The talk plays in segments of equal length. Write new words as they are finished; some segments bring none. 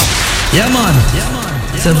Yeah man.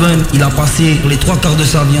 Seven, il a passé les 3/4 de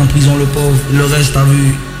sa vie en prison, le pauvre. Le reste, t'as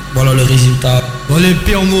vu, voilà le résultat. Dans les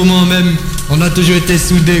pires moments même, on a toujours été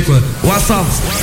soudés quoi. What's up?